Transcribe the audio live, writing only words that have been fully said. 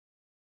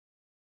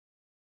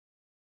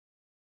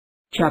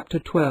Chapter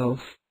 12.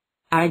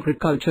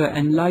 Agriculture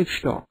and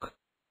Livestock.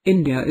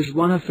 India is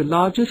one of the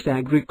largest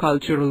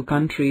agricultural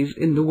countries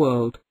in the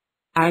world.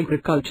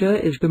 Agriculture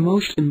is the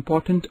most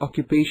important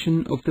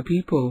occupation of the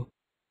people.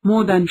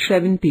 More than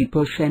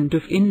 70%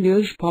 of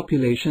India's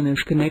population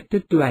is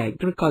connected to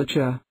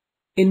agriculture.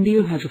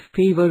 India has a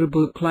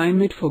favorable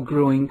climate for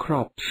growing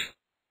crops.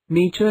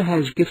 Nature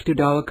has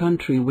gifted our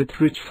country with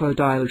rich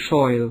fertile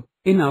soil,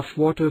 enough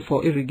water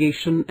for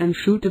irrigation and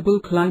suitable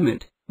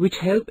climate, which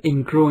help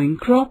in growing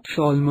crops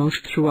almost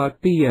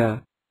throughout the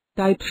year.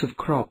 Types of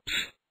crops.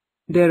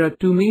 There are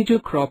two major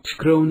crops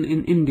grown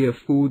in India: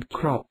 food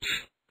crops,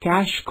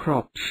 cash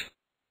crops.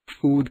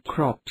 Food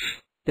crops.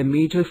 The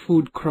major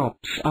food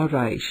crops are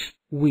rice,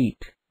 wheat,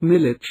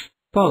 millets,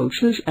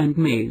 pulses and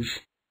maize.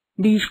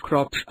 These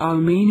crops are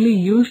mainly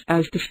used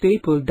as the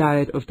staple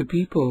diet of the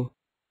people.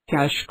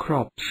 Cash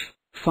crops.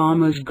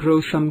 Farmers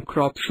grow some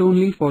crops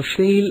only for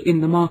sale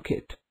in the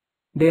market.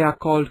 They are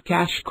called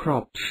cash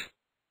crops.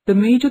 The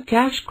major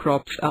cash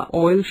crops are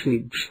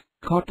oilseeds,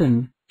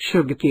 cotton,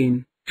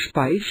 sugarcane,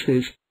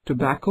 spices,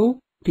 tobacco,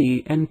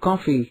 tea and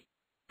coffee.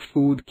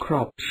 Food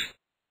crops.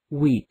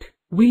 Wheat.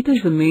 Wheat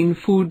is the main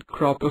food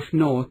crop of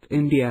North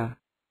India.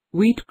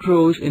 Wheat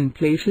grows in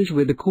places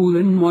with a cool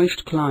and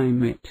moist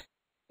climate.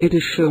 It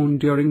is sown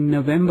during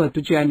November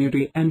to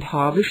January and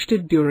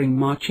harvested during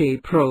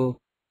March-April.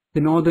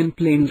 The northern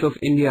plains of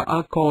India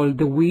are called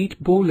the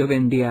wheat bowl of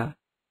India.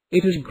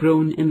 It is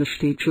grown in the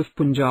states of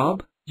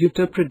Punjab,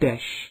 Uttar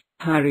Pradesh,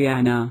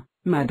 Haryana,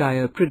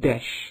 Madhya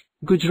Pradesh,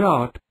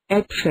 Gujarat,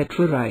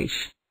 etc.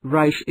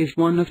 Rice is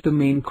one of the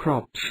main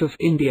crops of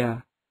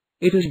India.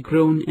 It is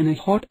grown in a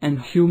hot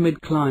and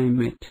humid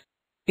climate.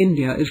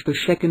 India is the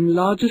second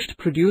largest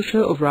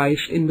producer of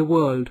rice in the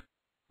world.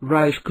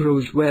 Rice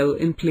grows well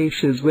in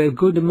places where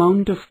good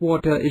amount of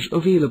water is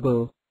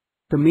available.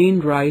 The main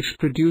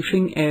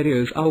rice-producing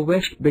areas are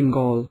West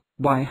Bengal,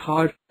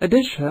 Bihar,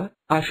 Odisha,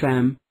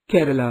 Assam,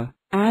 Kerala,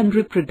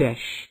 Andhra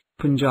Pradesh,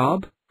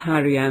 Punjab,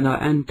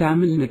 Haryana and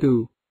Tamil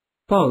Nadu.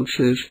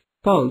 Pulses.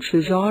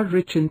 Pulses are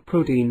rich in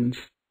proteins.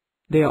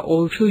 They are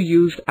also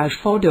used as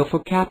fodder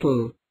for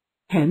cattle.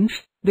 Hence,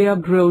 they are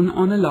grown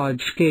on a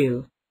large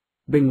scale.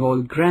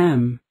 Bengal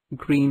gram,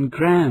 green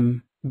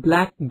gram,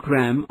 black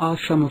gram are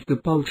some of the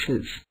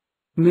pulses.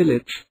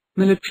 Millets.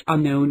 Millets are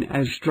known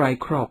as dry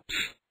crops.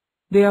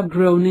 They are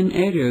grown in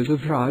areas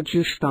of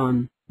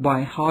Rajasthan,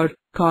 Bihar,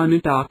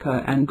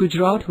 Karnataka and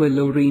Gujarat where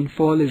low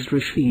rainfall is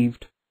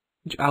received.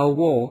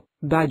 Jawar,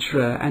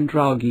 bajra and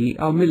ragi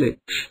are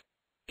millets.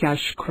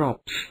 Cash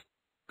crops.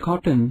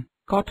 Cotton.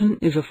 Cotton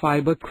is a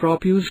fiber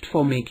crop used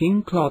for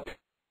making cloth.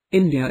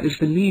 India is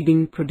the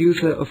leading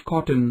producer of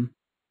cotton.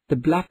 The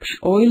black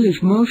soil is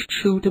most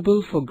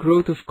suitable for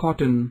growth of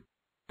cotton.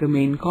 The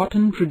main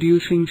cotton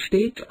producing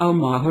states are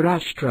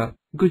Maharashtra,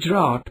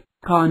 Gujarat,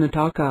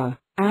 Karnataka,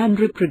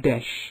 Andhra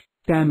Pradesh,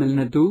 Tamil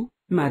Nadu,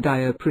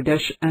 Madhya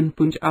Pradesh and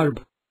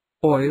Punjab.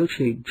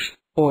 Oilseeds.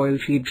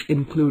 Oilseeds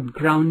include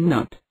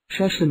groundnut,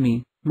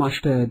 sesame,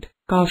 mustard,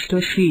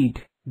 castor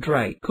seed,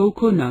 dry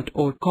coconut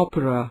or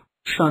copra,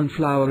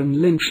 sunflower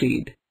and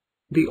linseed.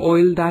 The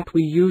oil that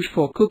we use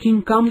for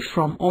cooking comes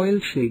from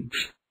oilseeds.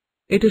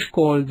 It is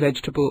called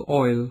vegetable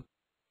oil.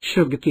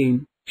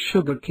 Sugarcane.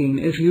 Sugarcane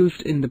is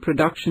used in the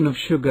production of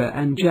sugar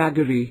and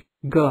jaggery,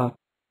 gur.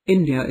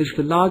 India is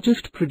the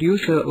largest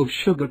producer of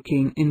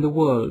sugarcane in the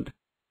world.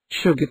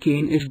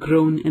 Sugarcane is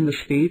grown in the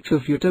states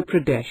of Uttar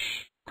Pradesh,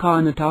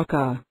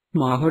 Karnataka,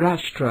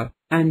 Maharashtra,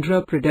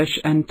 Andhra Pradesh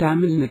and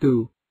Tamil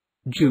Nadu.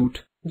 Jute.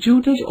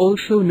 Jute is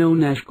also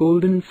known as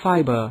golden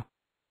fiber.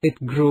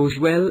 It grows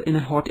well in a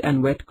hot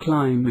and wet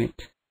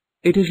climate.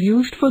 It is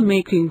used for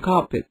making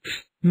carpets,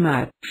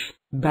 mats,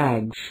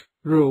 bags,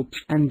 ropes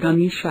and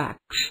gunny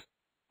sacks.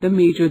 The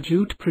major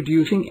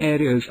jute-producing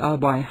areas are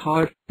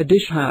Bihar,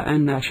 Odisha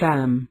and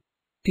Assam.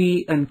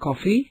 Tea and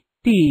coffee.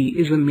 Tea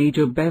is a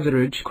major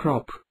beverage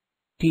crop.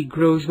 Tea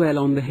grows well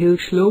on the hill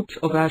slopes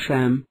of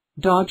Assam,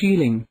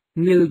 Darjeeling,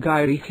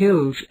 Nilgiri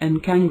Hills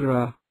and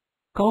Kangra.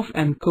 Coffee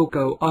and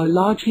cocoa are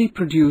largely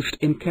produced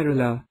in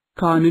Kerala,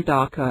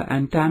 Karnataka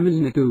and Tamil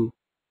Nadu.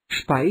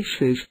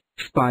 Spices.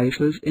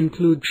 Spices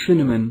include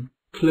cinnamon,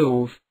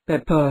 clove,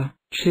 pepper,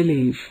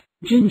 chilies,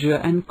 ginger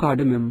and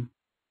cardamom.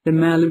 The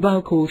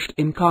Malabar coast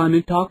in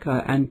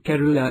Karnataka and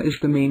Kerala is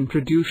the main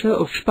producer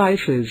of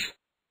spices.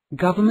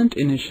 Government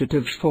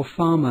initiatives for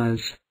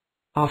farmers.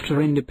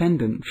 After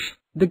independence,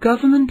 the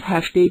government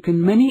has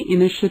taken many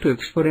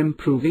initiatives for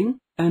improving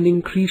and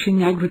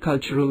increasing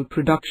agricultural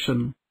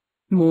production.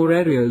 More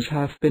areas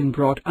have been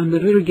brought under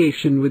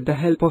irrigation with the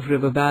help of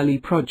river valley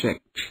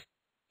projects.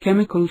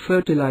 Chemical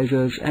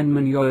fertilizers and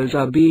manures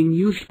are being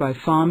used by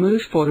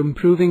farmers for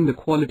improving the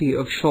quality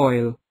of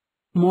soil.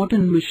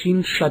 Modern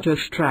machines such as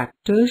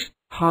tractors,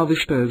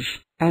 harvesters,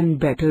 and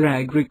better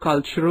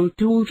agricultural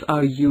tools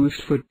are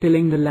used for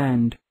tilling the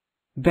land.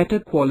 Better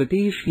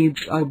quality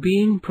seeds are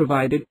being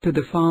provided to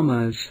the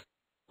farmers.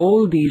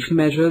 All these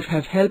measures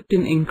have helped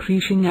in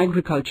increasing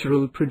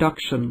agricultural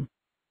production.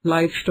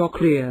 Livestock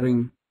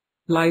rearing.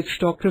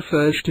 Livestock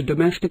refers to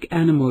domestic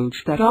animals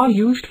that are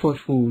used for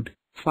food,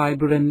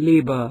 fiber and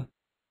labor.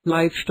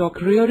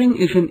 Livestock rearing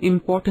is an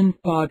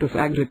important part of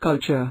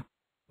agriculture.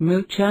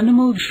 Milk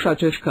animals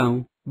such as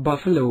cow,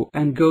 buffalo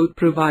and goat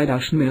provide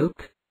us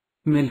milk.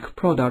 Milk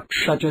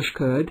products such as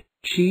curd,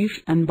 cheese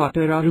and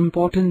butter are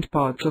important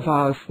parts of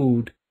our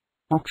food.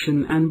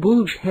 Oxen and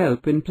bulls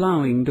help in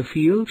plowing the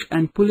fields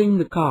and pulling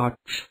the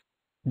carts.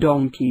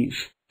 Donkeys,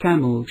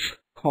 camels,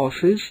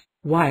 horses,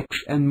 wags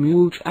and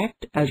mules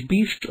act as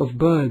beasts of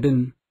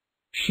burden.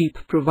 Sheep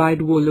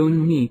provide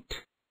wool-on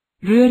meat.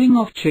 Rearing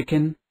of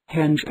chicken,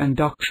 hens and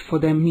ducks for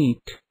their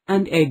meat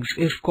and eggs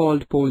is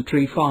called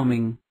poultry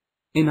farming.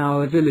 In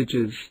our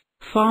villages,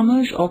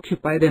 farmers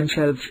occupy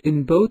themselves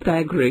in both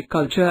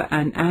agriculture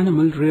and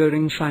animal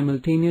rearing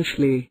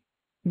simultaneously.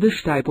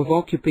 This type of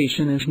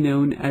occupation is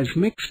known as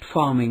mixed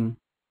farming.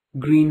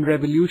 Green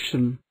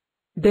Revolution.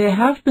 There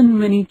have been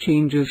many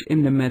changes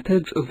in the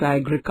methods of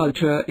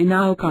agriculture in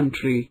our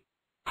country.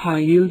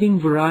 High-yielding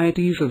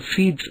varieties of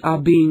seeds are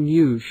being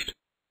used.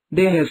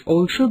 There has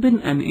also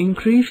been an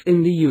increase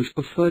in the use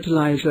of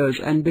fertilizers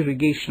and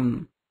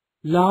irrigation.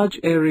 Large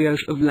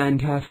areas of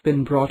land have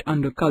been brought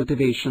under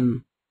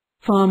cultivation.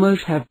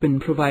 Farmers have been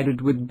provided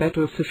with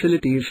better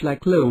facilities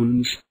like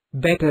loans,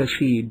 better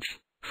seeds,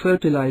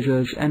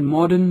 fertilizers and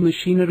modern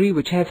machinery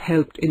which have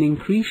helped in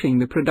increasing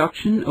the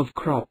production of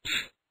crops.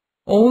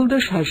 All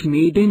this has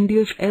made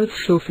India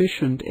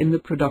self-sufficient in the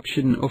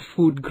production of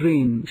food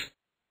grains.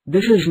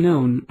 This is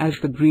known as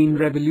the Green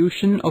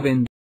Revolution of India.